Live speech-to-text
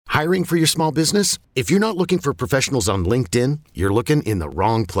Hiring for your small business? If you're not looking for professionals on LinkedIn, you're looking in the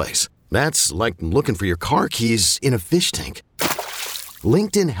wrong place. That's like looking for your car keys in a fish tank.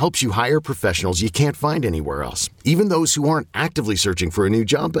 LinkedIn helps you hire professionals you can't find anywhere else, even those who aren't actively searching for a new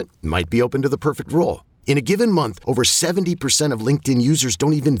job but might be open to the perfect role. In a given month, over 70% of LinkedIn users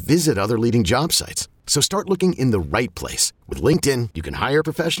don't even visit other leading job sites. So start looking in the right place. With LinkedIn, you can hire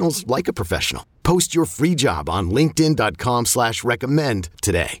professionals like a professional. Post your free job on linkedin.com/recommend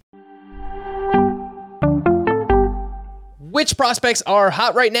today. Which prospects are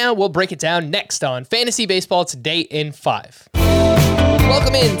hot right now? We'll break it down next on Fantasy Baseball Today in 5.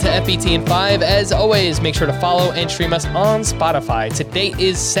 Welcome in to FBT in 5. As always, make sure to follow and stream us on Spotify. Today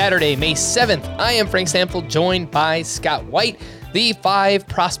is Saturday, May 7th. I am Frank Stampfl, joined by Scott White. The 5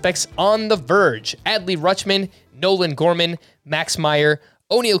 prospects on the verge: Adley Rutschman, Nolan Gorman, Max Meyer,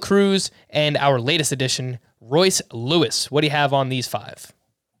 O'Neill Cruz, and our latest addition, Royce Lewis. What do you have on these 5?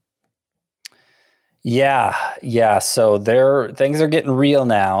 Yeah. So things are getting real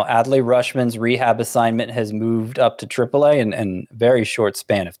now. Adley Rutschman's rehab assignment has moved up to AAA in a very short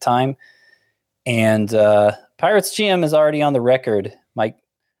span of time. And Pirates GM is already on the record.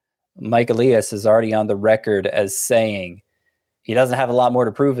 Mike Elias is already on the record as saying he doesn't have a lot more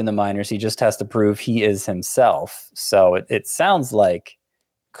to prove in the minors. He just has to prove he is himself. So it sounds like he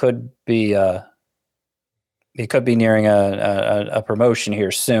could be nearing a promotion here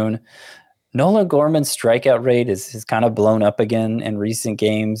soon. Nolan Gorman's strikeout rate is kind of blown up again in recent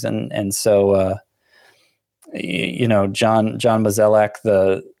games. And so, John Mozeliak,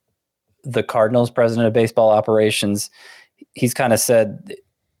 the Cardinals president of baseball operations, he's kind of said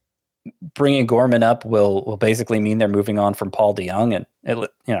bringing Gorman up will basically mean they're moving on from Paul DeJong, and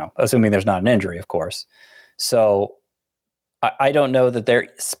assuming there's not an injury, of course. So I don't know that they're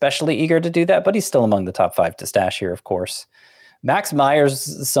especially eager to do that, but he's still among the top 5 to stash here, of course. Max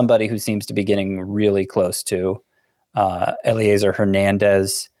Meyer's somebody who seems to be getting really close to. Eliezer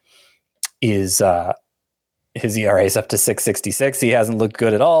Hernandez is his ERA is up to 6.66. He hasn't looked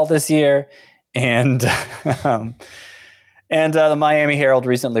good at all this year, and the Miami Herald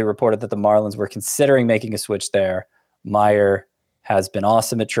recently reported that the Marlins were considering making a switch there. Meyer has been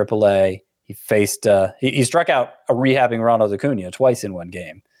awesome at AAA. He faced he struck out a rehabbing Ronald Acuna twice in one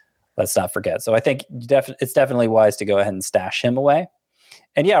game. Let's not forget. So I think it's definitely wise to go ahead and stash him away.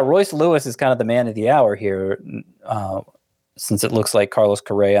 And yeah, Royce Lewis is kind of the man of the hour here, since it looks like Carlos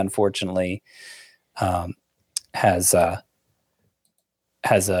Correa, unfortunately, has a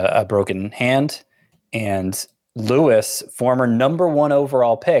broken hand. And Lewis, former number 1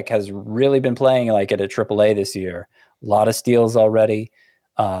 overall pick, has really been playing like it at AAA this year. A lot of steals already.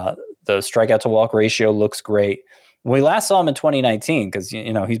 The strikeout to walk ratio looks great. When we last saw him in 2019, because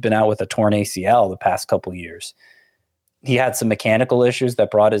he's been out with a torn ACL the past couple of years, he had some mechanical issues that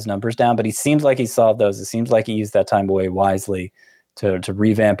brought his numbers down, but he seems like he solved those. It seems like he used that time away wisely to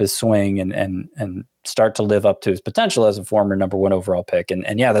revamp his swing and start to live up to his potential as a former number 1 overall pick.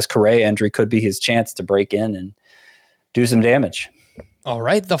 And yeah, this Correa injury could be his chance to break in and do some damage. All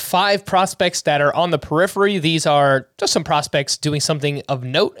right, the 5 prospects that are on the periphery. These are just some prospects doing something of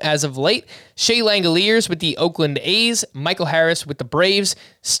note as of late. Shea Langoliers with the Oakland A's, Michael Harris with the Braves,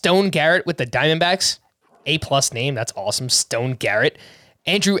 Stone Garrett with the Diamondbacks. A+ name, that's awesome, Stone Garrett.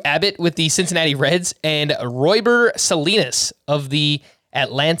 Andrew Abbott with the Cincinnati Reds, and Royber Salinas of the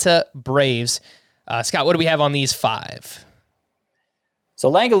Atlanta Braves. Scott, what do we have on these 5?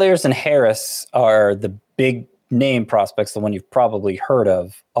 So Langoliers and Harris are the big name prospects, the one you've probably heard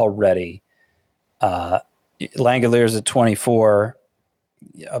of already. Langoliers at 24,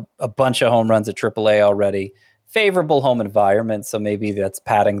 a bunch of home runs at AAA already. Favorable home environment, so maybe that's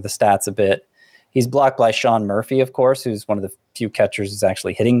padding the stats a bit. He's blocked by Sean Murphy, of course, who's one of the few catchers who's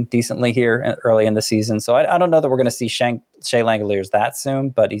actually hitting decently here early in the season. So I don't know that we're going to see Shea Langoliers that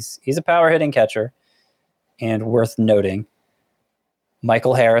soon, but he's a power hitting catcher, and worth noting.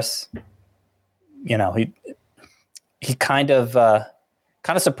 Michael Harris, he kind of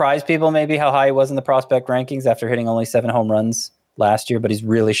surprised people maybe how high he was in the prospect rankings after hitting only 7 home runs last year, but he's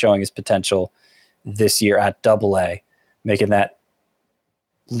really showing his potential this year at AA, making that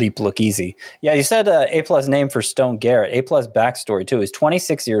leap look easy. Yeah, you said A+ name for Stone Garrett. A+ backstory too. He's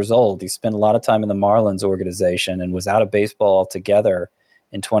 26 years old. He spent a lot of time in the Marlins organization and was out of baseball altogether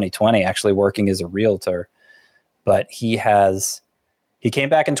in 2020, actually working as a realtor. But he came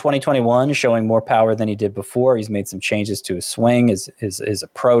back in 2021 showing more power than he did before. He's made some changes to his swing, his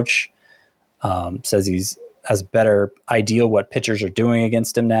approach. Says he's has a better idea what pitchers are doing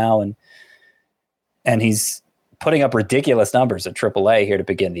against him now. And he's putting up ridiculous numbers at AAA here to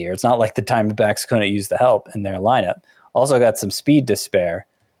begin the year. It's not like the Diamondbacks couldn't use the help in their lineup. Also got some speed to spare.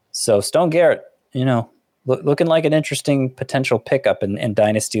 So Stone Garrett, looking like an interesting potential pickup in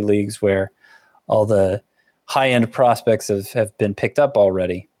dynasty leagues where all the high-end prospects have been picked up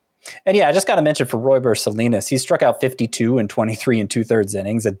already. And yeah, I just got to mention for Royber Salinas, he struck out 52 in 23 2/3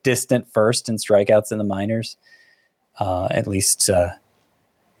 innings, a distant first in strikeouts in the minors. At least, at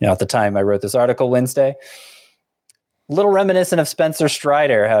the time I wrote this article Wednesday. A little reminiscent of Spencer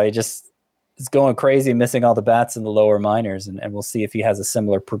Strider, how he just is going crazy, missing all the bats in the lower minors, and we'll see if he has a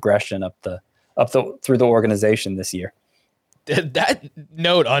similar progression up through the organization this year. That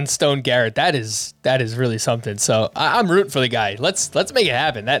note on Stone Garrett, that is really something. So I'm rooting for the guy. Let's make it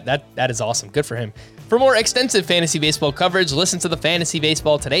happen. That is awesome. Good for him. For more extensive fantasy baseball coverage, listen to the Fantasy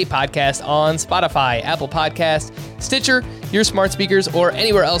Baseball Today podcast on Spotify, Apple Podcasts, Stitcher, your smart speakers, or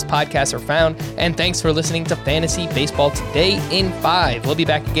anywhere else podcasts are found. And thanks for listening to Fantasy Baseball Today in 5. We'll be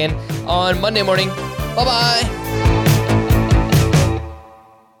back again on Monday morning. Bye-bye.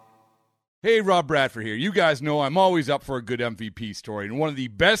 Hey, Rob Bradford here. You guys know I'm always up for a good MVP story, and one of the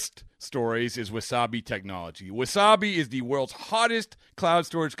best stories is Wasabi Technology. Wasabi is the world's hottest cloud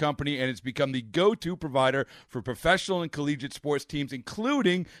storage company, and it's become the go-to provider for professional and collegiate sports teams,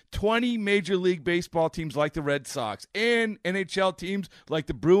 including 20 Major League Baseball teams like the Red Sox and NHL teams like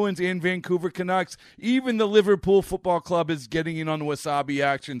the Bruins and Vancouver Canucks. Even the Liverpool Football Club is getting in on the Wasabi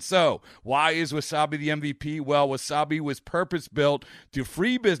action. So, why is Wasabi the MVP? Well, Wasabi was purpose-built to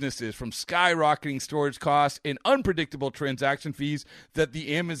free businesses from skyrocketing storage costs and unpredictable transaction fees that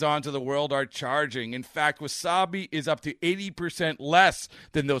the Amazons of the world are charging. In fact, Wasabi is up to 80% less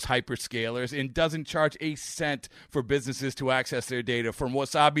than those hyperscalers and doesn't charge a cent for businesses to access their data. From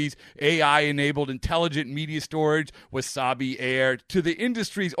Wasabi's AI-enabled intelligent media storage, Wasabi Air, to the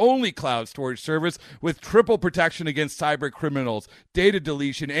industry's only cloud storage service with triple protection against cyber criminals, data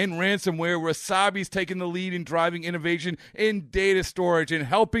deletion, and ransomware, Wasabi's taken the lead in driving innovation in data storage and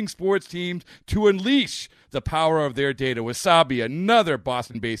helping sports teams to unleash the power of their data. Wasabi, another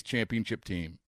Boston-based championship team.